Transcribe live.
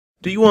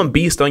Do you want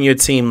beasts on your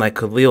team like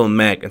Khalil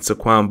Mack and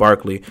Saquon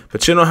Barkley,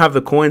 but you don't have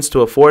the coins to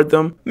afford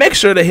them? Make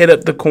sure to hit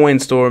up the coin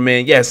store,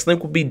 man. Yes,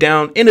 link will be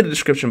down in the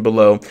description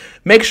below.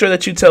 Make sure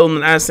that you tell them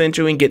that I sent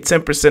you and get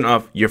 10%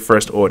 off your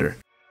first order.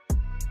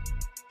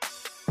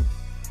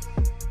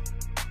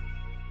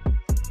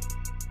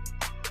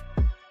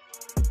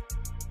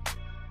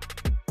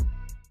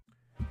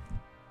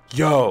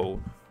 Yo,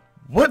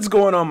 what's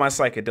going on, my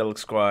psychedelic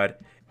squad?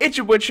 It's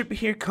your boy Trippy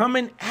here,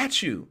 coming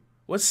at you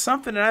with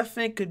something that I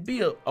think could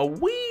be a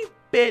wee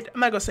bit, I'm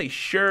not gonna say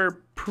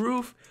sure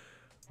proof,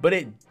 but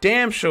it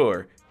damn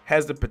sure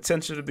has the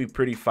potential to be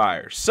pretty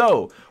fire.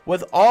 So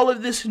with all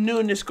of this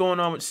newness going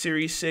on with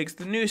Series 6,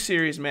 the new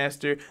Series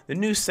Master, the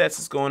new sets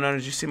that's going on,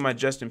 as you see my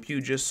Justin Pugh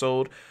just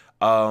sold,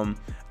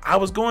 I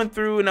was going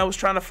through and I was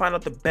trying to find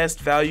out the best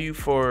value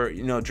for,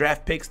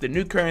 draft picks, the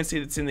new currency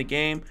that's in the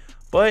game.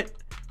 But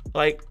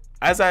like,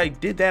 as I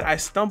did that, I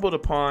stumbled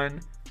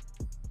upon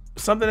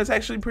something that's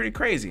actually pretty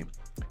crazy.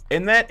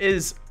 And that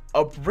is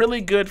a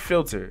really good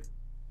filter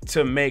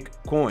to make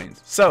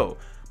coins. So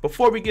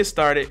before we get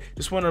started,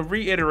 just want to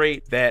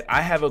reiterate that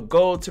I have a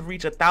goal to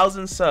reach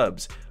 1,000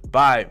 subs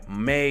by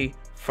May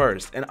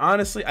 1st. And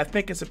honestly, I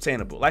think it's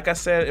obtainable. Like I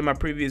said in my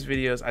previous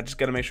videos, I just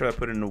got to make sure I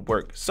put in the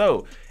work.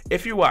 So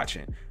if you're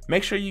watching,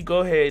 make sure you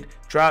go ahead,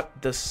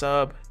 drop the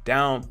sub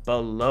down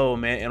below,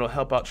 man. It'll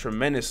help out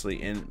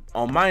tremendously. And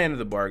on my end of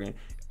the bargain,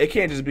 it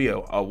can't just be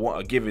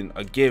a give,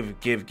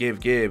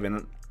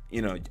 and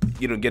you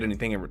don't get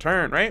anything in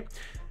return, right?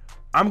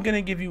 I'm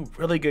gonna give you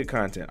really good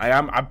content.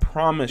 I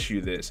promise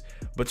you this.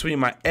 Between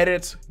my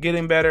edits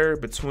getting better,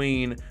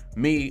 between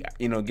me,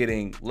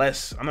 getting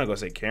less, I'm not gonna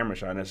say camera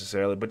shy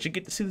necessarily, but you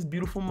get to see this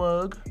beautiful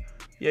mug.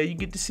 Yeah, you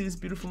get to see this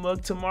beautiful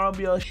mug. Tomorrow I'll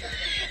be all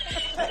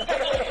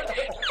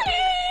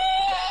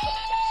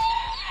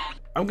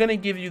I'm gonna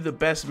give you the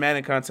best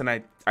Madden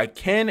content I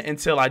can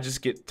until I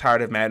just get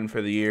tired of Madden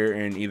for the year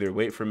and either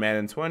wait for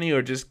Madden 20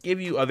 or just give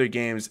you other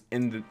games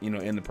in the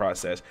in the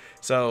process.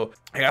 So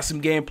I got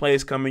some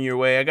gameplays coming your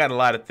way. I got a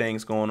lot of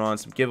things going on,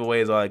 some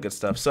giveaways, all that good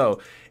stuff.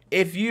 So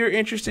if you're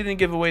interested in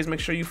giveaways, make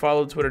sure you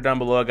follow Twitter down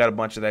below. I got a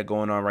bunch of that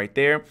going on right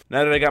there.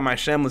 Now that I got my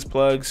shameless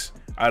plugs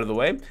out of the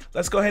way,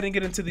 let's go ahead and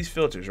get into these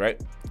filters, right?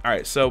 All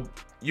right, so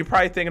you're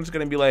probably thinking it's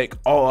gonna be like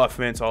all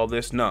offense, all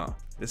this. No.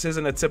 This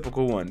isn't a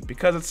typical one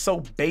because it's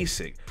so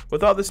basic.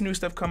 With all this new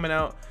stuff coming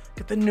out,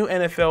 get the new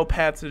NFL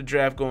path to the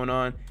draft going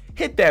on,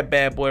 hit that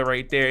bad boy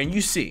right there, and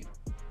you see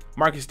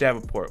Marcus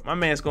Davenport. My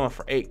man's going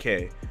for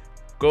 8K.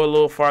 Go a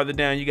little farther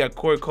down, you got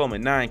Corey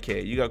Coleman,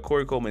 9K. You got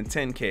Corey Coleman,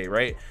 10K,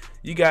 right?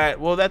 You got,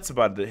 well, that's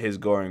about his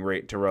going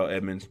rate, Terrell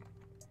Edmonds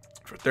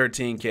for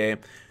 13K.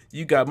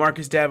 You got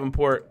Marcus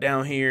Davenport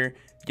down here.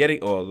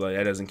 Oh,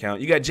 that doesn't count.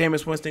 You got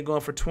Jameis Winston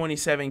going for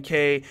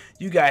 27K.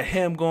 You got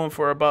him going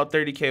for about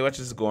 30K, which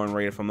is the going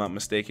rate if I'm not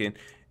mistaken.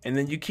 And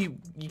then you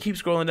keep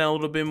scrolling down a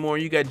little bit more.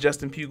 You got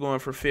Justin Pugh going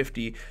for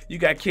 50. You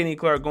got Kenny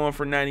Clark going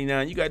for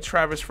 99. You got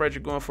Travis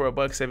Frederick going for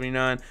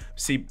 $179.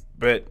 See,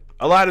 but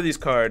a lot of these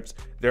cards,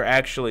 they're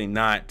actually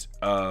not,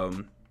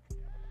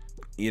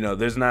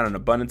 there's not an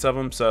abundance of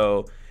them.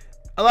 So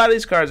a lot of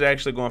these cards are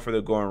actually going for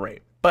the going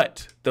rate.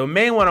 But the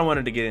main one I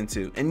wanted to get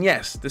into, and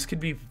yes, this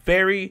could be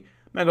very,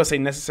 I'm not gonna say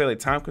necessarily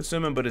time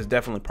consuming, but it's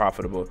definitely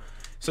profitable.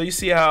 So you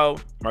see how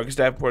Marcus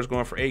Davenport is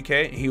going for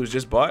 8K. He was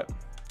just bought.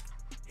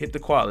 Hit the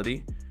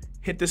quality,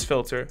 hit this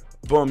filter,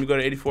 boom, you go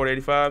to 84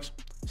 to 85s,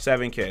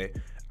 7K.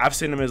 I've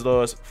seen them as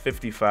low as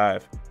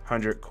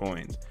 5,500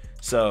 coins.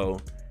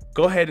 So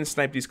go ahead and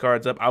snipe these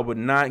cards up. I would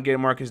not get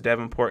Marcus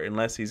Davenport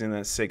unless he's in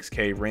that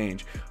 6K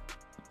range.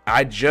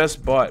 I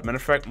just bought, matter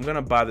of fact, I'm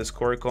gonna buy this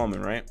Corey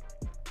Coleman, right?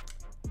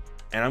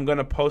 And I'm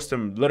gonna post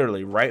him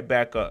literally right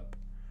back up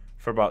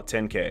for about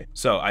 10K.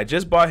 So I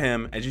just bought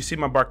him. As you see,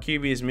 my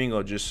Barkevious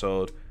Mingo just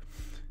sold.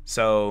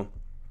 So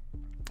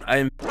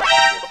I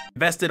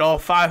invested all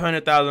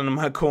 500,000 of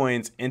my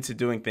coins into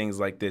doing things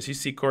like this. You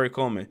see Corey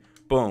Coleman,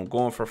 boom,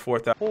 going for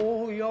 4,000.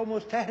 Oh, you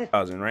almost had it.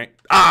 Right?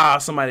 Ah,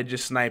 somebody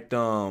just sniped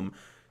them.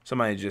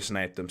 Somebody just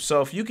sniped them. So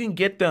if you can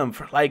get them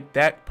for like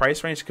that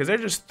price range, because they're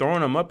just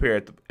throwing them up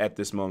here at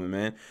this moment,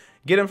 man.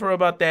 Get them for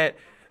about that,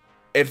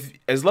 if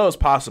as low as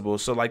possible,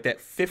 so like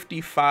that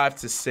 55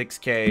 to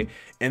 6K,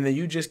 and then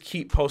you just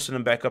keep posting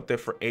them back up there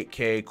for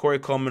 8K. Corey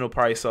Coleman will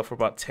probably sell for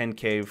about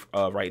 10K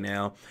right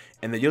now,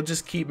 and then you'll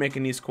just keep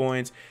making these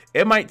coins.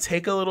 It might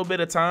take a little bit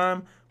of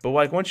time, but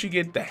like once you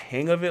get the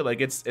hang of it, like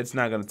it's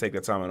not gonna take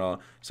that time at all.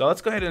 So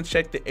let's go ahead and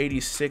check the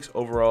 86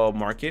 overall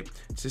market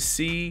to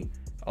see.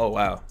 Oh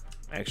wow,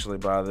 actually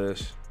buy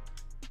this.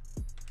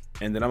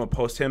 And then I'm gonna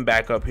post him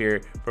back up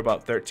here for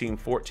about 13,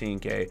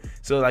 14K.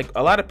 So like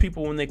a lot of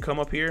people, when they come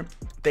up here,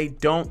 they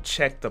don't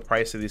check the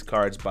price of these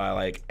cards by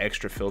like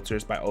extra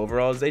filters, by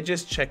overalls. They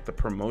just check the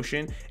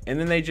promotion, and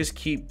then they just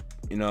keep,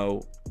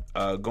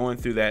 going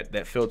through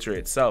that filter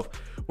itself.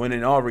 When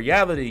in all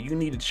reality, you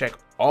need to check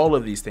all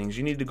of these things.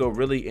 You need to go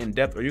really in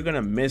depth, or you're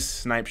gonna miss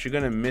snipes, you're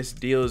gonna miss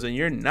deals, and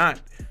you're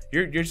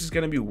just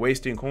gonna be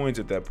wasting coins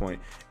at that point.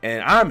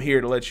 And I'm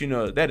here to let you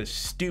know that is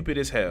stupid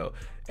as hell.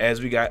 as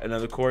we got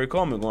another Corey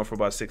Coleman going for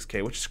about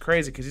 6K, which is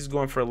crazy because he's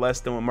going for less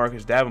than what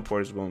Marcus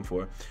Davenport is going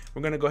for.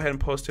 We're going to go ahead and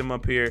post him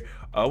up here.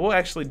 We'll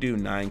actually do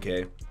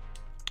 9K.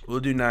 We'll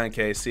do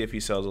 9K, see if he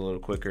sells a little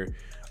quicker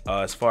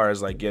as far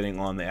as like getting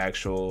on the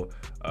actual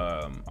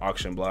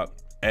auction block,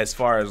 as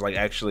far as like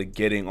actually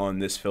getting on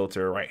this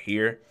filter right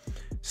here.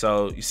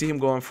 So you see him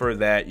going for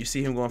that. You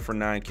see him going for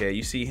 9K.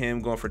 You see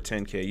him going for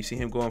 10K. You see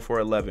him going for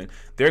 11.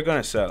 They're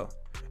going to sell.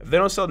 If they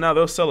don't sell now,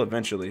 they'll sell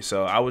eventually.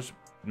 So I was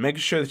making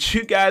sure that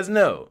you guys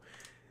know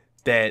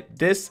that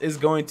this is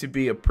going to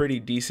be a pretty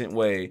decent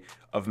way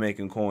of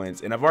making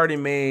coins. And I've already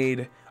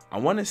made, I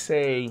want to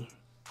say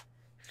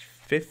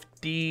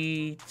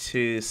 50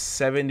 to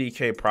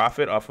 70K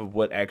profit off of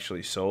what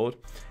actually sold.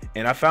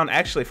 And I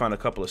actually found a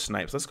couple of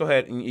snipes. Let's go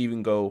ahead and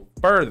even go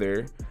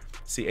further.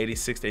 See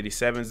 86 to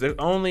 87s. There's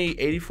only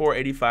 84,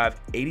 85,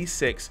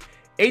 86,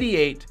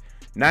 88,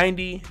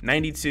 90,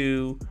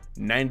 92,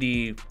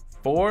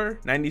 94,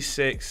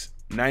 96,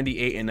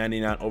 98, and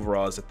 99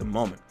 overalls at the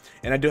moment.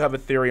 And I do have a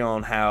theory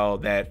on how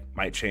that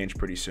might change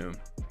pretty soon.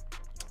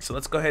 So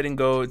let's go ahead and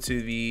go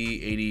to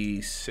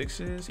the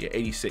 86s. Yeah,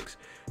 86.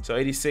 So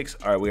 86,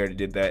 all right, we already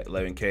did that,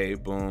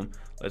 11K, boom.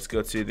 Let's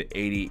go to the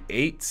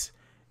 88s.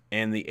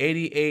 And the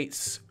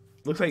 88s,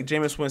 looks like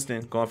Jameis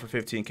Winston going for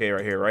 15K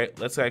right here, right?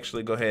 Let's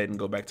actually go ahead and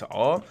go back to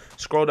all.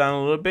 Scroll down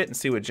a little bit and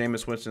see what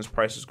Jameis Winston's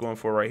price is going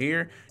for right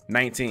here,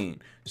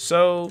 19.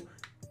 So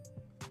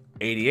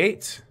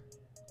 88,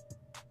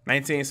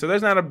 19. So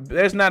there's not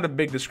a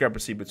big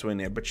discrepancy between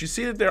there, but you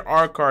see that there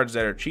are cards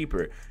that are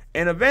cheaper,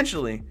 and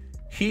eventually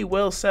he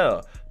will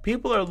sell.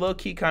 People are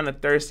low-key kind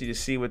of thirsty to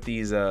see what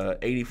these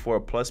 84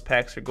 plus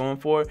packs are going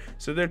for.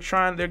 So they're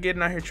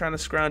getting out here trying to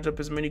scrounge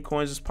up as many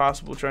coins as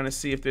possible, trying to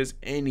see if there's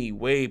any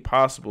way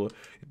possible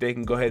if they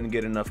can go ahead and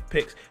get enough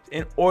picks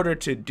in order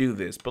to do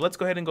this. But let's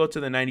go ahead and go to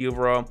the 90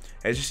 overall.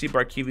 As you see,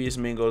 Barkevious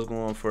Mingo is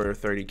going for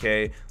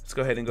 30K. Let's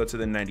go ahead and go to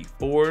the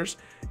 94s.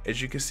 As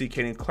you can see,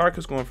 Kenny Clark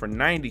is going for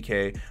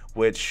 90K,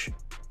 which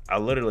I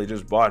literally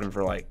just bought him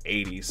for like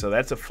 80. So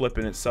that's a flip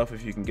in itself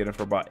if you can get him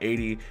for about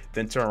 80,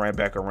 then turn right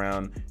back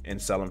around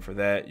and sell him for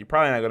that. You're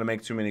probably not going to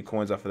make too many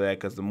coins off of that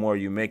because the more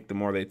you make, the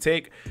more they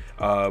take.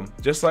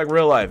 Just like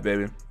real life,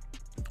 baby.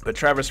 But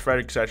Travis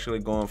Frederick's actually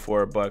going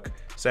for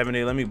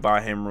 $1.70. Let me buy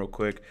him real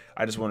quick.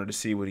 I just wanted to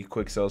see what he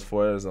quick sells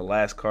for. It was the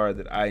last card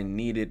that I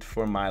needed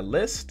for my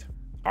list.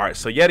 All right,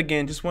 so yet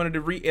again, just wanted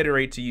to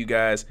reiterate to you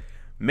guys,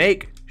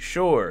 make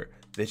sure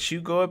that you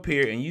go up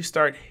here and you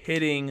start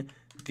hitting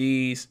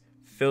these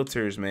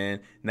filters, man.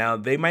 Now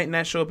they might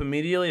not show up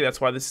immediately.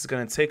 That's why this is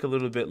going to take a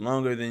little bit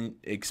longer than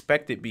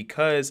expected,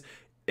 because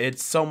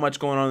it's so much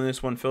going on in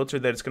this one filter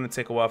that it's going to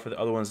take a while for the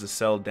other ones to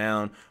sell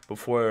down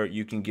before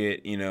you can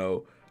get, you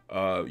know,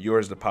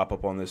 yours to pop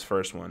up on this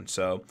first one.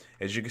 So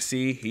as you can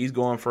see, he's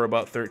going for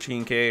about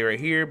 13K right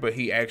here, but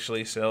he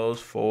actually sells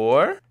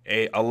for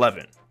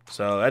 11.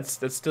 So that's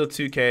still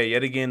 2K.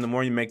 Yet again, the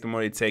more you make, the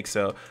more you take.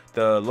 So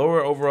the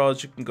lower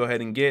overalls you can go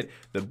ahead and get,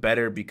 the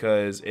better,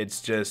 because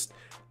it's just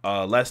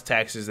less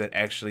taxes that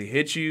actually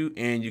hit you,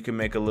 and you can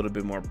make a little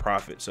bit more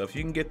profit. So if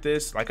you can get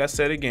this, like I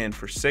said again,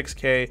 for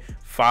 6K,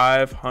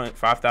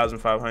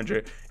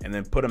 5,500, and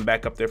then put them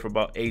back up there for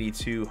about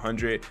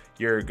 8,200,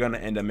 you're gonna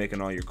end up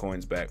making all your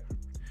coins back.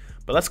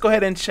 But let's go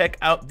ahead and check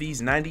out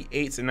these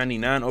 98s and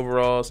 99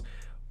 overalls.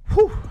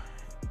 Whew,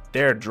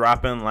 they're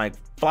dropping like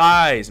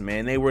flies,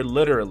 man. They were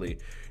literally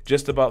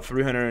just about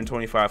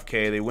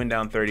 325K. They went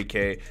down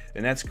 30K,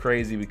 and that's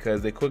crazy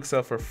because they quick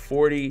sell for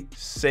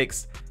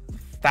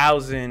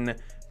 46,000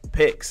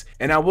 picks.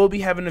 And I will be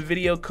having a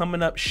video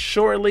coming up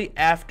shortly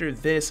after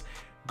this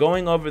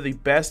going over the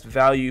best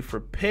value for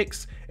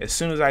picks as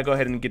soon as I go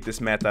ahead and get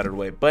this math out of the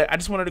way. But I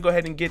just wanted to go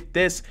ahead and get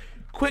this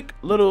quick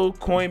little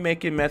coin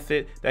making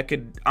method that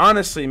could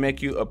honestly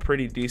make you a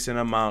pretty decent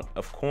amount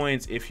of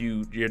coins if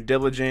you're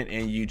diligent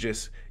and you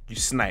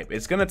snipe.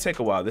 It's gonna take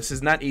a while. This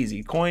is not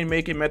easy. Coin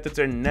making methods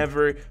are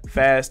never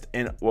fast,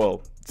 and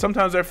well,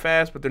 sometimes they're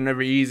fast, but they're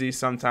never easy.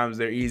 Sometimes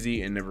they're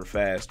easy and never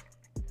fast.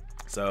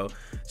 So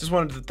just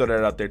wanted to throw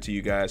that out there to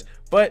you guys.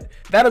 But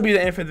that'll be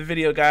the end for the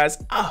video,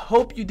 guys. I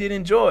hope you did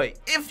enjoy.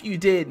 If you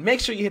did, make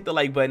sure you hit the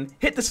like button,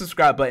 hit the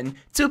subscribe button.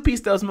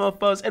 2-piece those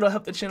mofos. It'll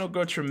help the channel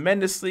grow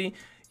tremendously.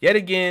 Yet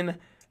again,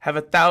 have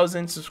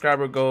 1,000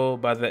 subscriber goal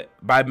by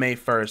May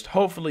 1st.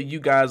 Hopefully you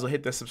guys will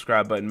hit the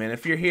subscribe button, man.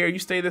 If you're here, you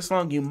stay this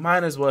long, you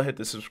might as well hit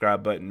the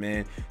subscribe button,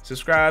 man.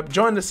 Subscribe,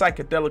 join the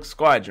Psychedelic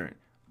Squadron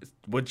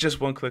with just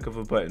one click of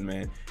a button,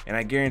 man. And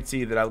I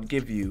guarantee that I'll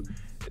give you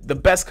the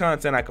best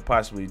content I could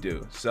possibly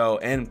do. So,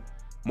 and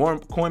more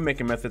coin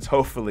making methods,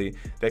 hopefully,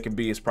 that can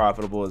be as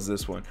profitable as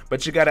this one.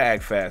 But you gotta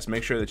act fast.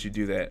 Make sure that you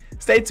do that.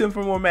 Stay tuned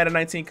for more Madden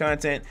 19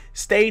 content.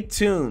 Stay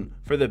tuned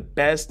for the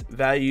best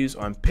values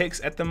on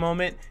picks at the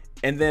moment,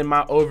 and then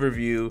my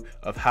overview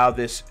of how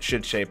this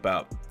should shape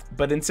out.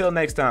 But until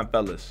next time,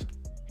 fellas,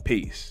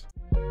 peace.